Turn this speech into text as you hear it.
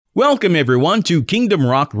Welcome everyone to Kingdom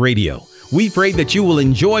Rock Radio. We pray that you will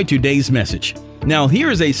enjoy today's message. Now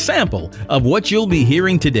here is a sample of what you'll be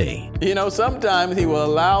hearing today. You know, sometimes he will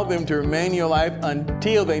allow them to remain in your life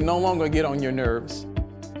until they no longer get on your nerves.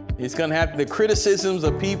 It's going to have the criticisms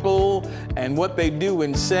of people and what they do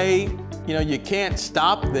and say. You know, you can't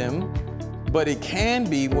stop them, but it can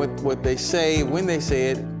be what they say when they say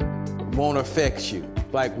it won't affect you,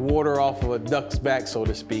 like water off of a duck's back, so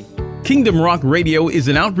to speak. Kingdom Rock Radio is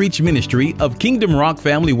an outreach ministry of Kingdom Rock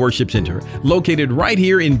Family Worship Center, located right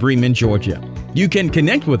here in Bremen, Georgia. You can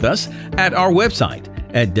connect with us at our website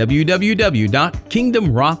at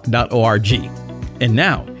www.kingdomrock.org. And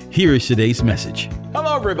now, here is today's message.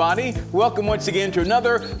 Hello, everybody. Welcome once again to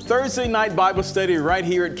another Thursday night Bible study right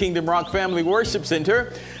here at Kingdom Rock Family Worship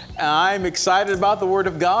Center. I'm excited about the Word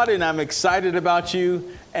of God, and I'm excited about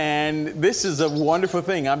you. And this is a wonderful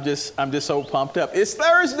thing. I'm just so pumped up. It's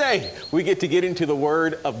Thursday. We get into the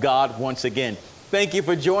Word of God once again. Thank you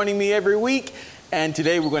for joining me every week. And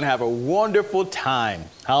today we're going to have a wonderful time.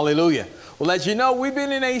 Hallelujah. Well, as you know, we've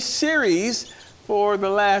been in a series for the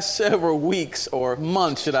last several weeks or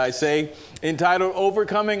months, should I say, entitled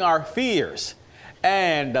Overcoming Our Fears.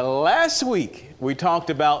 And last week we talked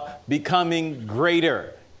about becoming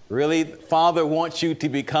greater. Really, Father wants you to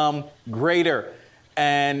become greater.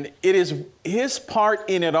 And it is His part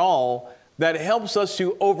in it all that helps us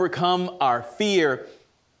to overcome our fear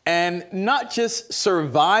and not just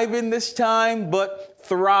survive in this time, but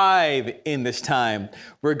thrive in this time.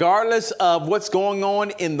 Regardless of what's going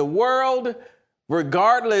on in the world,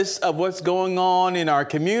 regardless of what's going on in our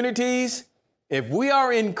communities, if we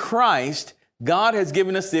are in Christ, God has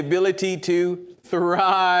given us the ability to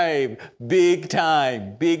thrive big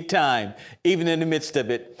time, even in the midst of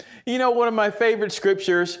it. You know, one of my favorite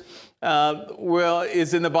scriptures,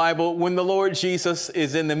 is in the Bible when the Lord Jesus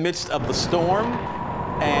is in the midst of the storm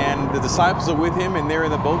and the disciples are with him and they're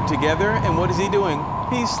in the boat together. And what is he doing?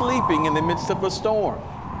 He's sleeping in the midst of a storm.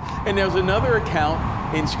 And there's another account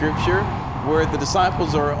in scripture where the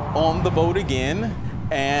disciples are on the boat again,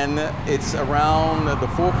 and it's around the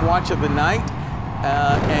fourth watch of the night.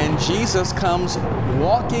 And Jesus comes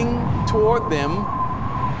walking toward them,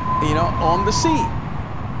 on the sea.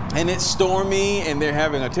 And it's stormy and they're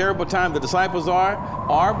having a terrible time. The disciples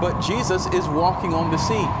are, but Jesus is walking on the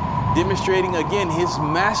sea, demonstrating again his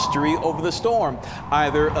mastery over the storm,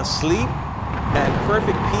 either asleep at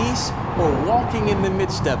perfect peace or walking in the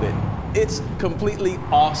midst of it. It's completely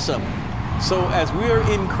awesome. So as we are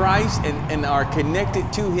in Christ and are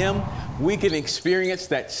connected to him, we can experience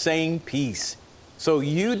that same peace. So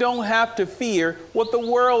you don't have to fear what the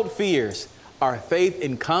world fears. Our faith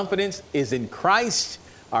and confidence is in Christ.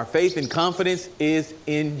 Our faith and confidence is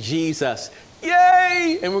in Jesus.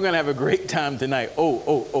 Yay! And we're going to have a great time tonight.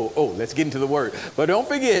 Let's get into the Word. But don't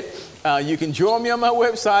forget, you can join me on my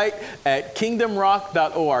website at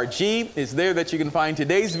kingdomrock.org. It's there that you can find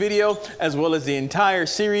today's video as well as the entire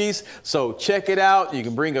series. So check it out. You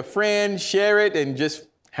can bring a friend, share it, and just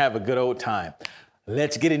have a good old time.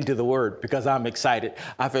 Let's get into the Word because I'm excited.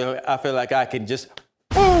 I feel like I can just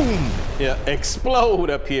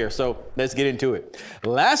explode up here. So let's get into it.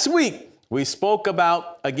 Last week, we spoke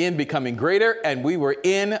about, again, becoming greater, and we were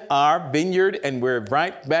in our vineyard, and we're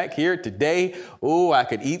right back here today. Oh, I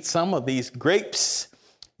could eat some of these grapes.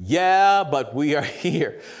 Yeah, but we are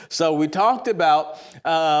here. So we talked about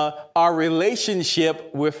our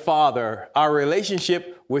relationship with Father, our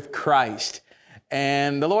relationship with Christ.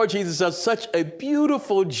 And the Lord Jesus does such a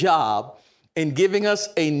beautiful job in giving us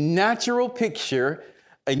a natural picture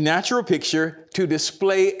to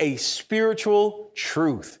display a spiritual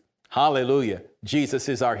truth. Hallelujah. Jesus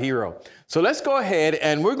is our hero. So let's go ahead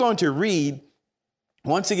and we're going to read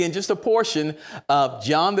once again just a portion of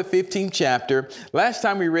John the 15th chapter. Last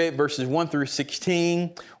time we read verses 1 through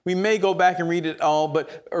 16. We may go back and read it all,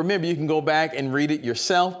 but remember, you can go back and read it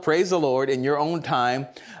yourself. Praise the Lord in your own time.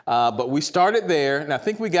 But we started there, and I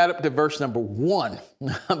think we got up to verse number 1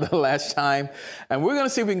 the last time. And we're going to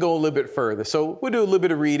see if we can go a little bit further. So we'll do a little bit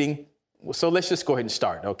of reading. So let's just go ahead and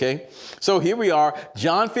start, okay? So here we are,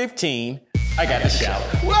 John 15. I got to shout.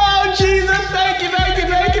 Whoa, Jesus, thank you.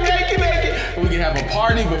 We can have a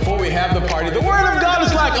party before we have the party. The Word of God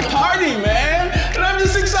is like a party, man. And I'm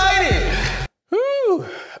just excited. Whew.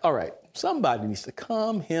 All right. Somebody needs to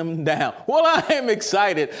calm him down. Well, I am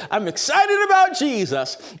excited. I'm excited about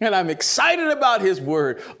Jesus, and I'm excited about his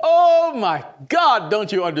word. Oh my God,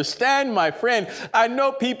 don't you understand, my friend? I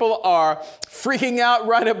know people are freaking out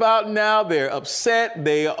right about now. They're upset.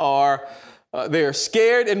 They are They're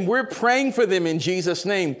scared, and we're praying for them in Jesus'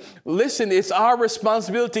 name. Listen, it's our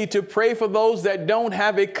responsibility to pray for those that don't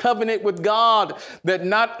have a covenant with God,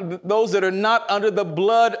 those that are not under the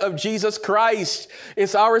blood of Jesus Christ.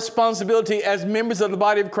 It's our responsibility as members of the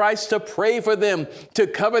body of Christ to pray for them, to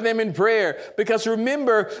cover them in prayer. Because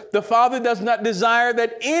remember, the Father does not desire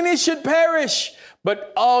that any should perish,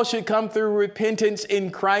 but all should come through repentance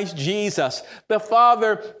in Christ Jesus. The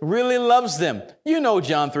Father really loves them. You know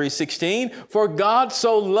John 3:16, for God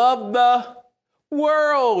so loved the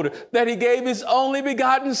world that he gave his only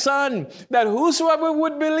begotten Son, that whosoever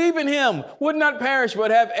would believe in him would not perish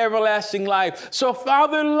but have everlasting life. So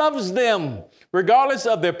Father loves them. Regardless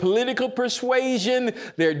of their political persuasion,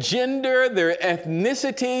 their gender, their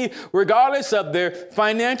ethnicity, regardless of their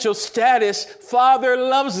financial status, Father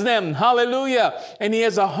loves them. Hallelujah. And he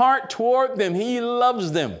has a heart toward them. He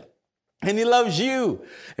loves them. And he loves you.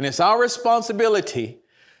 And it's our responsibility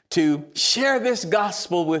to share this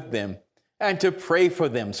gospel with them and to pray for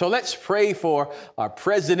them. So let's pray for our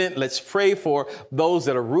president. Let's pray for those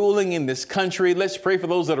that are ruling in this country. Let's pray for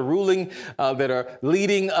those that are ruling, that are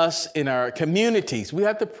leading us in our communities. We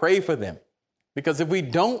have to pray for them, because if we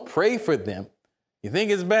don't pray for them, you think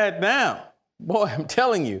it's bad now. Boy, I'm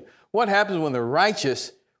telling you, what happens when the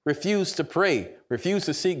righteous refuse to pray, refuse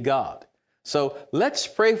to seek God? So let's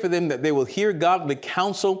pray for them, that they will hear godly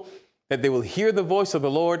counsel, that they will hear the voice of the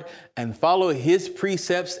Lord and follow his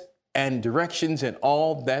precepts and directions in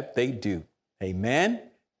all that they do. Amen.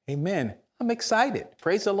 Amen. I'm excited.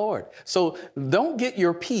 Praise the Lord. So don't get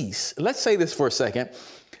your peace. Let's say this for a second.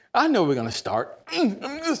 I know we're going to start.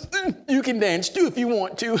 You can dance too if you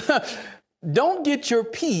want to. Don't get your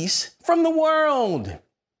peace from the world.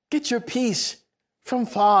 Get your peace from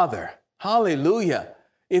Father. Hallelujah.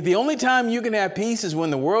 If the only time you can have peace is when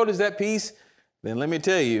the world is at peace, then let me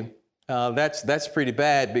tell you, that's pretty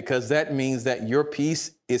bad, because that means that your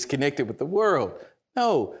peace is connected with the world.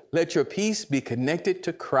 No, let your peace be connected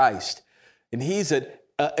to Christ. And he's an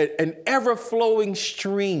ever-flowing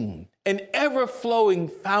stream, an ever-flowing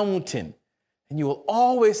fountain. And you will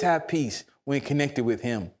always have peace when connected with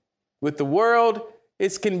him. With the world,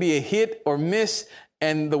 it can be a hit or miss,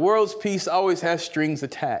 and the world's peace always has strings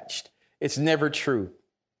attached. It's never true.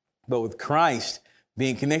 But with Christ,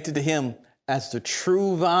 being connected to him as the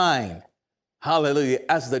true vine, hallelujah,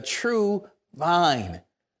 as the true vine,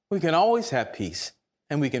 we can always have peace,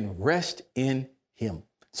 and we can rest in him.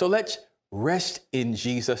 So let's rest in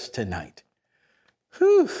Jesus tonight.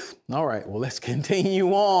 Whew. All right, well, let's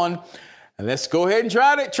continue on, and let's go ahead and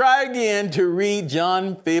try again to read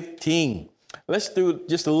John 15. Let's do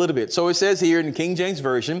just a little bit. So it says here in the King James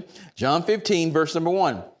Version, John 15, verse number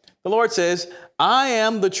 1, the Lord says, I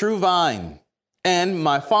am the true vine, and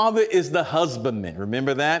my Father is the husbandman.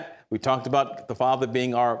 Remember that? We talked about the Father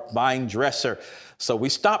being our vine dresser. So we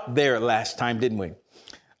stopped there last time, didn't we?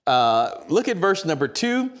 Look at verse number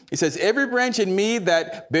 2. It says, every branch in me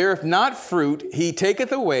that beareth not fruit, he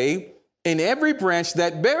taketh away. And every branch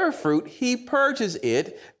that beareth fruit, he purges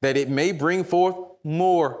it, that it may bring forth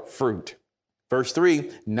more fruit. Verse 3,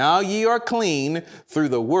 now ye are clean through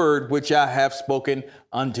the word which I have spoken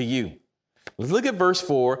unto you. Let's look at verse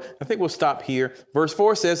 4. I think we'll stop here. Verse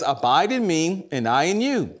 4 says, abide in me and I in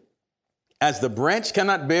you. As the branch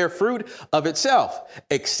cannot bear fruit of itself,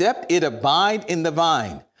 except it abide in the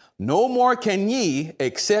vine. No more can ye,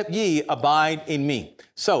 except ye abide in me.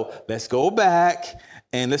 So let's go back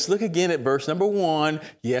and let's look again at verse number 1.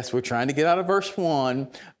 Yes, we're trying to get out of verse 1,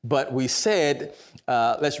 but we said,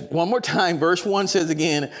 let's one more time. Verse 1 says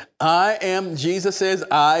again, Jesus says,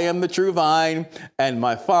 I am the true vine and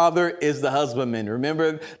my Father is the husbandman.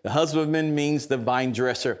 Remember, the husbandman means the vine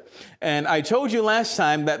dresser. And I told you last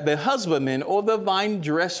time that the husbandman, or the vine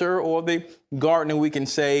dresser, or the gardener, we can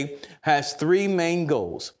say, has three main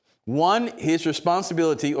goals. One, his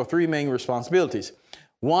responsibility, or three main responsibilities.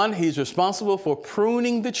 One, he's responsible for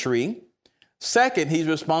pruning the tree. Second, he's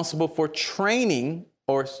responsible for training,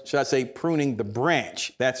 or should I say pruning the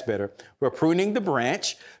branch? That's better. We're pruning the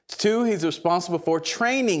branch. 2, he's responsible for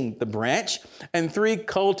training the branch. And 3,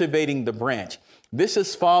 cultivating the branch. This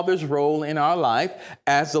is Father's role in our life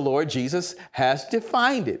as the Lord Jesus has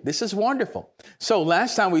defined it. This is wonderful. So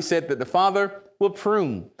last time we said that the Father will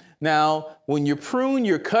prune. Now, when you prune,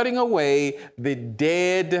 you're cutting away the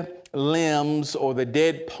dead limbs or the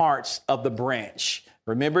dead parts of the branch.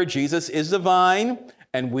 Remember, Jesus is the vine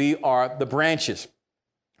and we are the branches,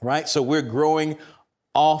 right? So we're growing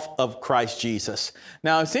off of Christ Jesus.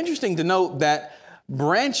 Now, it's interesting to note that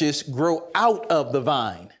branches grow out of the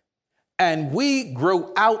vine and we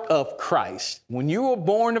grow out of Christ. When you were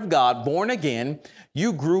born of God, born again,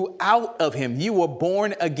 you grew out of him. You were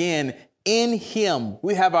born again in him.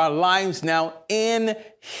 We have our lives now in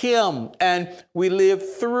him, and we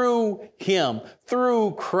live through him,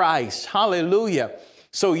 through Christ. Hallelujah.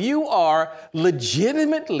 So you are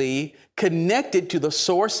legitimately connected to the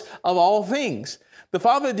source of all things. The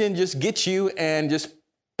Father didn't just get you and just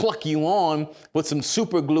pluck you on with some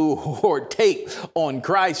super glue or tape on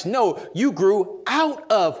Christ. No, you grew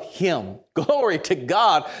out of him. Glory to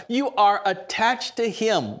God. You are attached to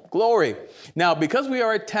him. Glory. Now, because we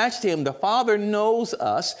are attached to him, the Father knows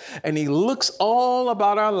us and he looks all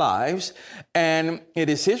about our lives, and it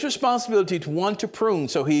is his responsibility to want to prune.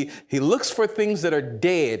 So he looks for things that are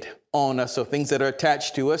dead on us, or things that are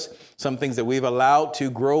attached to us, some things that we've allowed to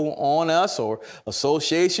grow on us, or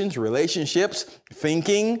associations, relationships,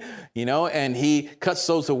 thinking, and he cuts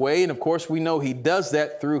those away. And of course, we know he does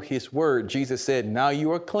that through his word. Jesus said, now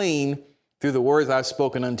you are clean through the words I've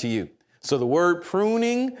spoken unto you. So the word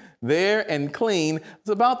pruning there and clean is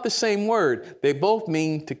about the same word. They both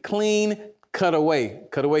mean to clean, cut away,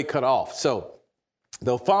 cut off. So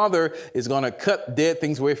the Father is going to cut dead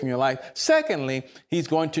things away from your life. Secondly, he's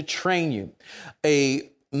going to train you. A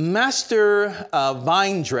master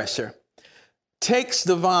vine dresser takes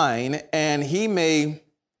the vine and he may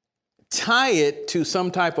tie it to some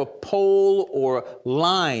type of pole or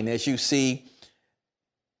line. As you see,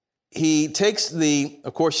 he takes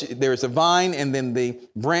of course, there's a vine and then the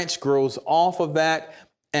branch grows off of that.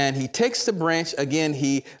 And he takes the branch, again,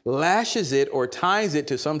 he lashes it or ties it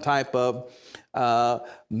to some type of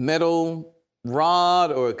metal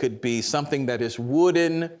rod, or it could be something that is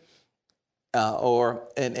wooden,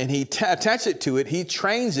 and he attaches it to it. He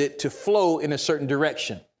trains it to flow in a certain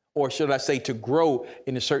direction, or should I say to grow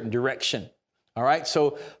in a certain direction. All right.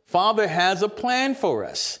 So Father has a plan for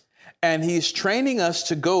us, and he's training us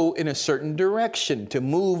to go in a certain direction, to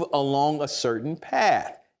move along a certain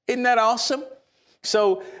path. Isn't that awesome?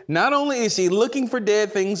 So not only is he looking for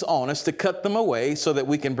dead things on us to cut them away so that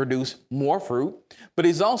we can produce more fruit, but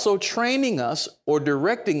he's also training us or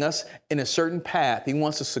directing us in a certain path. He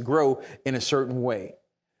wants us to grow in a certain way,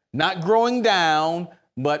 not growing down,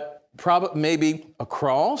 but probably maybe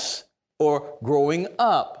across or growing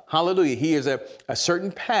up. Hallelujah. He is a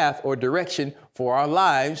certain path or direction for our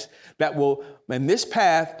lives and this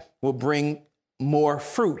path will bring more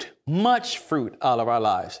fruit, much fruit out of our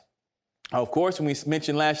lives. Of course, when we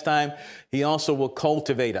mentioned last time, he also will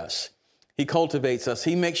cultivate us. He cultivates us.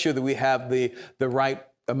 He makes sure that we have the right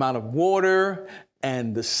amount of water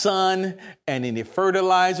and the sun and any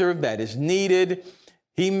fertilizer that is needed.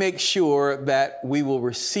 He makes sure that we will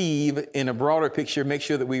receive, in a broader picture, make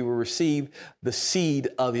sure that we will receive the seed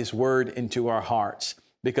of his word into our hearts.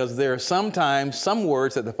 Because there are sometimes some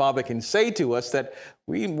words that the Father can say to us that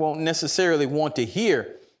we won't necessarily want to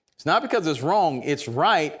hear. It's not because it's wrong, it's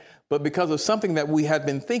right, but because of something that we have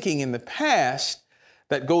been thinking in the past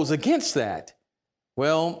that goes against that.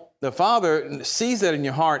 Well, the Father sees that in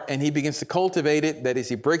your heart and he begins to cultivate it. That is,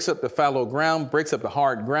 he breaks up the fallow ground, breaks up the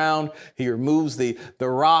hard ground. He removes the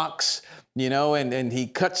rocks, and he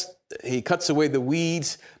cuts away the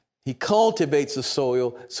weeds. He cultivates the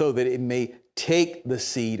soil so that it may take the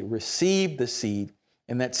seed, receive the seed,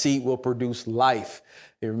 and that seed will produce life.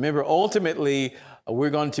 And remember, ultimately, we're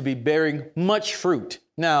going to be bearing much fruit.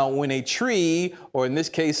 Now, when a tree, or in this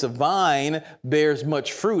case, a vine, bears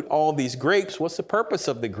much fruit, all these grapes, what's the purpose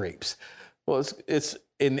of the grapes? Well, it's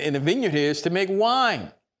in a vineyard here is to make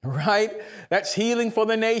wine, right? That's healing for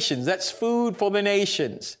the nations. That's food for the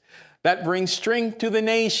nations. That brings strength to the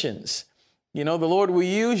nations. The Lord will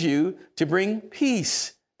use you to bring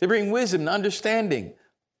peace, to bring wisdom and understanding.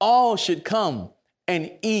 All should come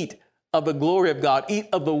and eat of the glory of God, eat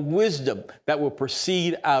of the wisdom that will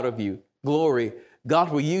proceed out of you. Glory.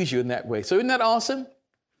 God will use you in that way. So isn't that awesome?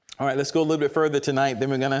 All right, let's go a little bit further tonight.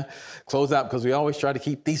 Then we're going to close out because we always try to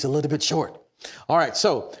keep these a little bit short. All right,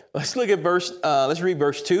 so let's look at let's read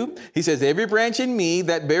verse 2. He says, every branch in me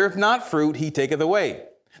that beareth not fruit, he taketh away.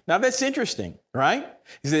 Now that's interesting, right?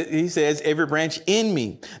 He says, every branch in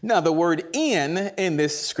me. Now the word in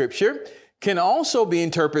this scripture can also be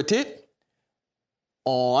interpreted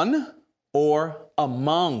on or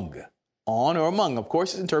among. On or among. Of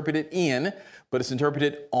course, it's interpreted in, but it's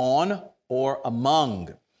interpreted on or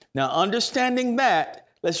among. Now, understanding that,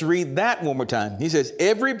 let's read that one more time. He says,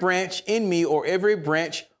 every branch in me, or every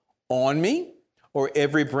branch on me, or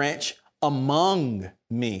every branch among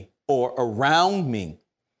me, or around me,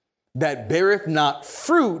 that beareth not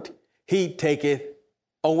fruit, he taketh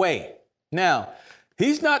away. Now,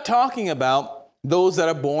 he's not talking about those that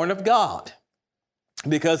are born of God,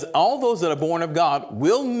 because all those that are born of God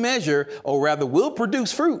will measure, or rather will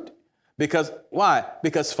produce fruit, Because why?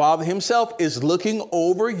 Because Father himself is looking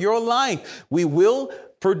over your life. We will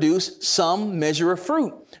produce some measure of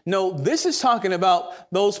fruit. No, this is talking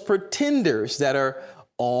about those pretenders that are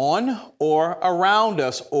on or around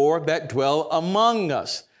us or that dwell among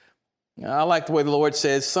us. I like the way the Lord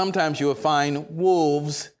says, sometimes you will find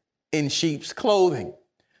wolves in sheep's clothing.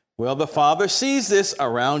 Well, the Father sees this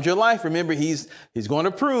around your life. Remember, he's going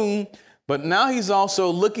to prune, but now he's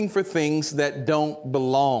also looking for things that don't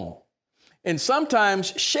belong. And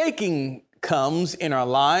sometimes shaking comes in our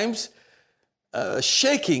lives.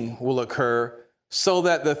 Shaking will occur so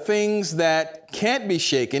that the things that can't be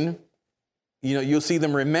shaken, you'll see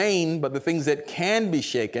them remain, but the things that can be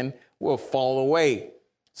shaken will fall away.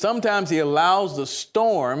 Sometimes he allows the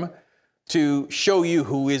storm to show you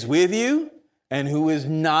who is with you and who is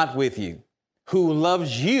not with you, who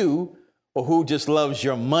loves you or who just loves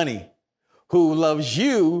your money, who loves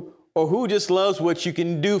you or who just loves what you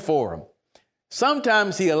can do for him.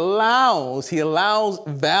 Sometimes he allows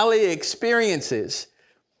valley experiences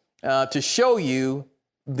to show you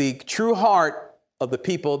the true heart of the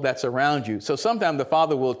people that's around you. So sometimes the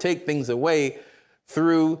Father will take things away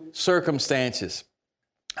through circumstances.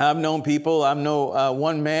 I know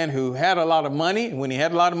one man who had a lot of money. And when he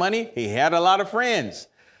had a lot of money, he had a lot of friends.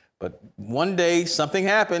 But one day something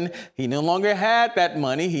happened. He no longer had that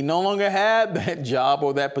money. He no longer had that job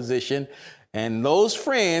or that position. And those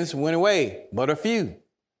friends went away, but a few.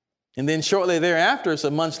 And then shortly thereafter,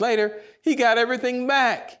 some months later, he got everything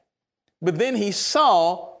back. But then he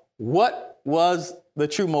saw what was the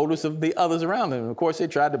true motives of the others around him. And of course, they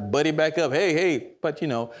tried to buddy back up. Hey, but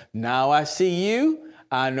now I see you.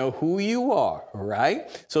 I know who you are,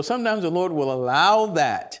 right? So sometimes the Lord will allow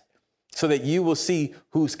that so that you will see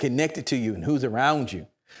who's connected to you and who's around you.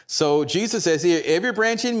 So Jesus says here, every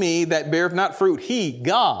branch in me that beareth not fruit, he,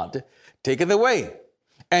 God, taketh away.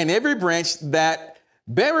 And every branch that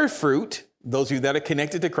beareth fruit, those of you that are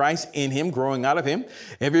connected to Christ in him, growing out of him,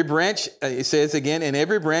 every branch, it says again, and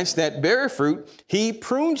every branch that beareth fruit, he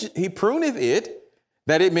pruneth it,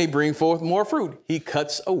 that it may bring forth more fruit. He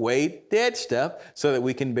cuts away dead stuff so that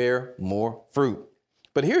we can bear more fruit.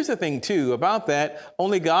 But here's the thing too about that.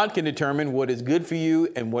 Only God can determine what is good for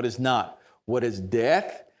you and what is not, what is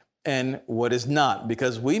death and what is not.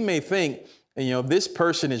 Because we may think, this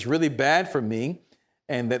person is really bad for me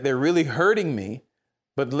and that they're really hurting me.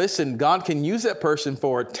 But listen, God can use that person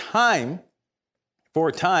for a time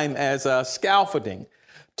as a scaffolding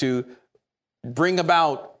to bring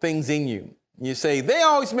about things in you. You say, they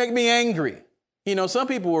always make me angry. Some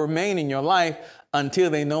people will remain in your life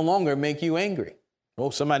until they no longer make you angry.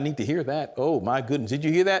 Oh, somebody need to hear that. Oh, my goodness. Did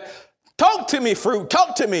you hear that? Talk to me, fruit.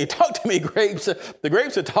 Talk to me, grapes. The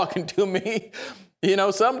grapes are talking to me.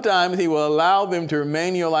 Sometimes he will allow them to remain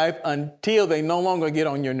in your life until they no longer get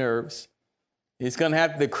on your nerves. It's going to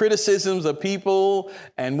have the criticisms of people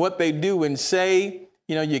and what they do and say.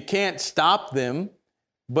 You can't stop them,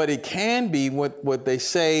 but it can be what they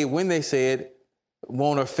say when they say it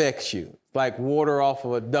won't affect you. Like water off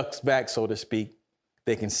of a duck's back, so to speak.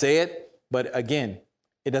 They can say it, but again,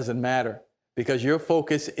 it doesn't matter because your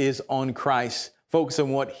focus is on Christ. Focus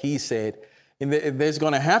on what he said. And there's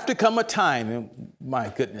going to have to come a time, and my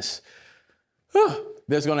goodness,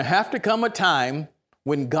 there's going to have to come a time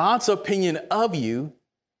when God's opinion of you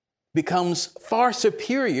becomes far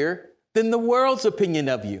superior than the world's opinion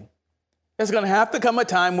of you. There's going to have to come a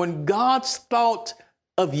time when God's thought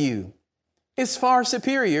of you is far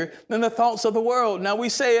superior than the thoughts of the world. Now we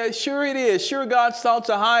say, sure it is. Sure, God's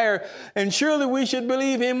thoughts are higher, and surely we should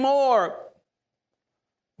believe him more.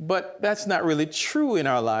 But that's not really true in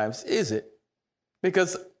our lives, is it?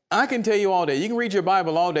 Because I can tell you all day, you can read your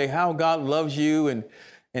Bible all day, how God loves you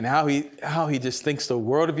and how he just thinks the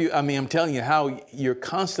world of you. I mean, I'm telling you how you're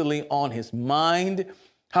constantly on his mind,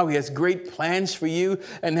 how he has great plans for you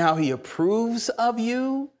and how he approves of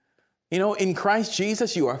you. In Christ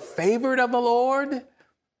Jesus, you are favored of the Lord.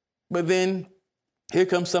 But then here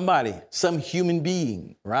comes somebody, some human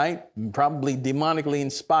being, right? Probably demonically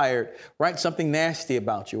inspired, write something nasty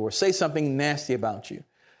about you or say something nasty about you.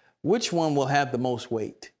 Which one will have the most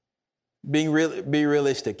weight? Be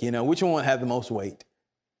realistic, which one will have the most weight?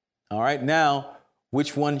 All right, now,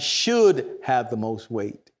 which one should have the most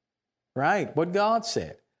weight? Right, what God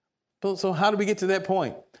said. So how do we get to that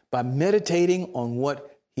point? By meditating on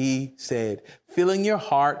what he said, filling your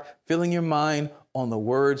heart, filling your mind on the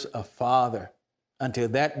words of Father until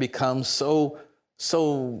that becomes so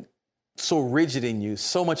rigid in you,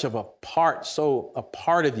 so much of a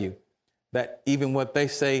part of you that even what they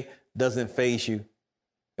say doesn't faze you.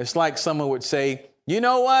 It's like someone would say, you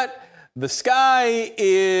know what? The sky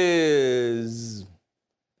is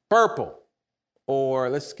purple. Or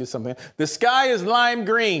let's get something. The sky is lime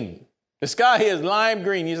green. The sky is lime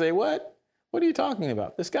green. You say, what? What are you talking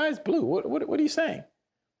about? The sky is blue. What are you saying?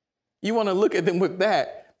 You want to look at them with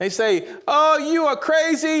that. They say, oh, you are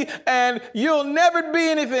crazy and you'll never be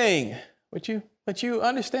anything. But you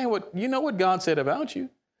understand you know what God said about you.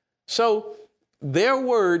 So their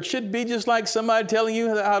word should be just like somebody telling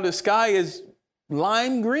you how the sky is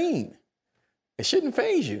lime green. It shouldn't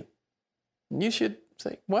faze you. You should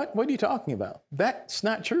say, what? What are you talking about? That's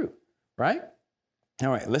not true, right? All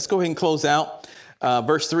right, let's go ahead and close out.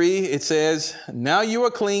 Verse 3, it says, now you are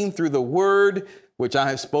clean through the word which I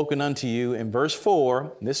have spoken unto you. In verse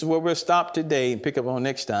 4, this is where we'll stop today and pick up on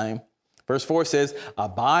next time. Verse 4 says,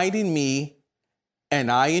 abide in me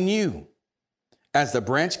and I in you. As the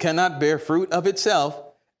branch cannot bear fruit of itself,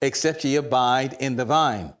 except ye abide in the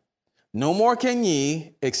vine. No more can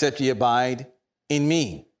ye, except ye abide in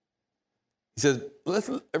me. He says, let's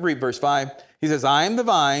read verse 5. He says, I am the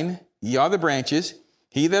vine, ye are the branches.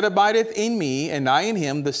 He that abideth in me, and I in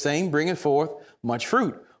him, the same bringeth forth much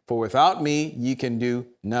fruit. For without me, ye can do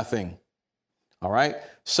nothing. All right.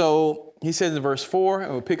 So he says in verse 4,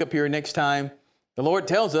 and we'll pick up here next time, the Lord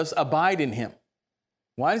tells us, abide in him.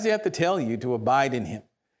 Why does he have to tell you to abide in him?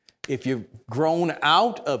 If you've grown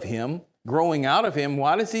out of him, growing out of him,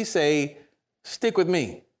 why does he say, stick with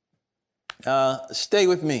me? Stay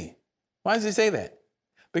with me. Why does he say that?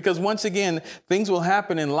 Because once again, things will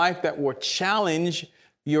happen in life that will challenge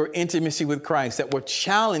your intimacy with Christ, that will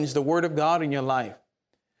challenge the word of God in your life.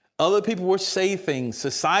 Other people will say things,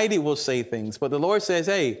 society will say things, but the Lord says,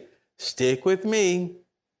 hey, stick with me,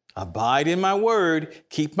 abide in my word,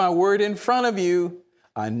 keep my word in front of you.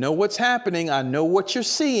 I know what's happening. I know what you're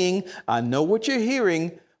seeing. I know what you're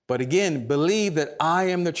hearing. But again, believe that I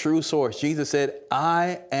am the true source. Jesus said,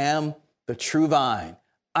 I am the true vine.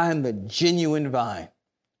 I am the genuine vine.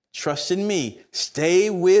 Trust in me.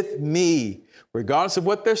 Stay with me. Regardless of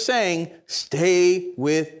what they're saying, stay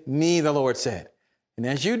with me, the Lord said. And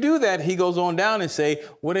as you do that, he goes on down and say,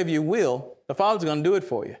 whatever you will, the Father's going to do it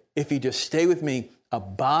for you. If you just stay with me,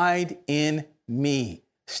 abide in me,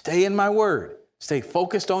 stay in my word, stay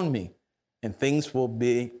focused on me, and things will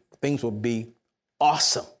be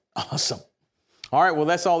awesome. Awesome. All right. Well,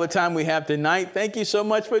 that's all the time we have tonight. Thank you so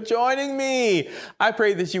much for joining me. I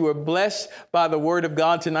pray that you were blessed by the word of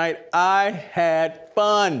God tonight. I had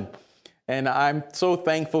fun. And I'm so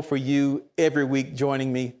thankful for you every week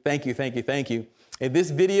joining me. Thank you, thank you, thank you. If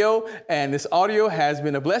this video and this audio has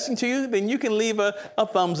been a blessing to you, then you can leave a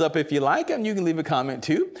thumbs up if you like, and you can leave a comment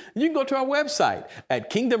too. You can go to our website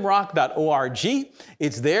at kingdomrock.org.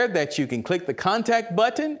 It's there that you can click the contact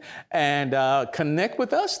button and connect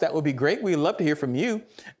with us. That would be great. We'd love to hear from you,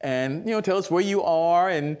 and tell us where you are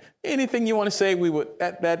and anything you want to say.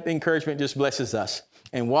 That encouragement just blesses us.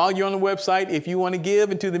 And while you're on the website, if you want to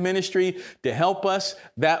give into the ministry to help us,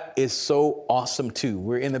 that is so awesome too.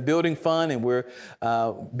 We're in the building fund and we're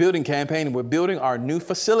building campaign, and we're building our new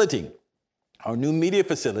facility, our new media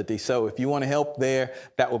facility. So if you want to help there,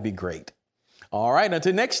 that would be great. All right.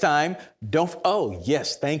 Until next time,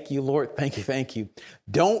 thank you, Lord. Thank you.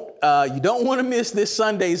 You don't want to miss this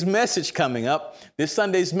Sunday's message coming up. This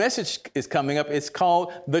Sunday's message is coming up. It's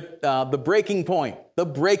called The Breaking Point. The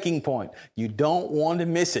Breaking Point. You don't want to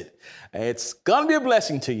miss it. It's going to be a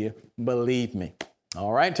blessing to you. Believe me.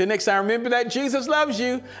 All right. Until next time, remember that Jesus loves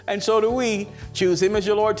you, and so do we. Choose him as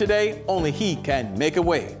your Lord today. Only he can make a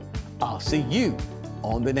way. I'll see you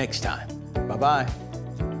on the next time. Bye-bye.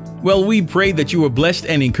 Well, we pray that you were blessed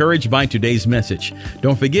and encouraged by today's message.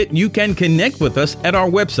 Don't forget, you can connect with us at our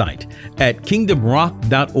website at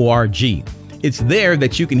kingdomrock.org. It's there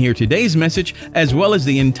that you can hear today's message as well as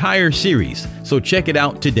the entire series. So check it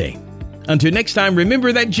out today. Until next time,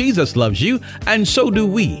 remember that Jesus loves you, and so do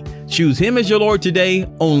we. Choose him as your Lord today.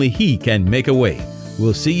 Only he can make a way.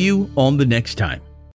 We'll see you on the next time.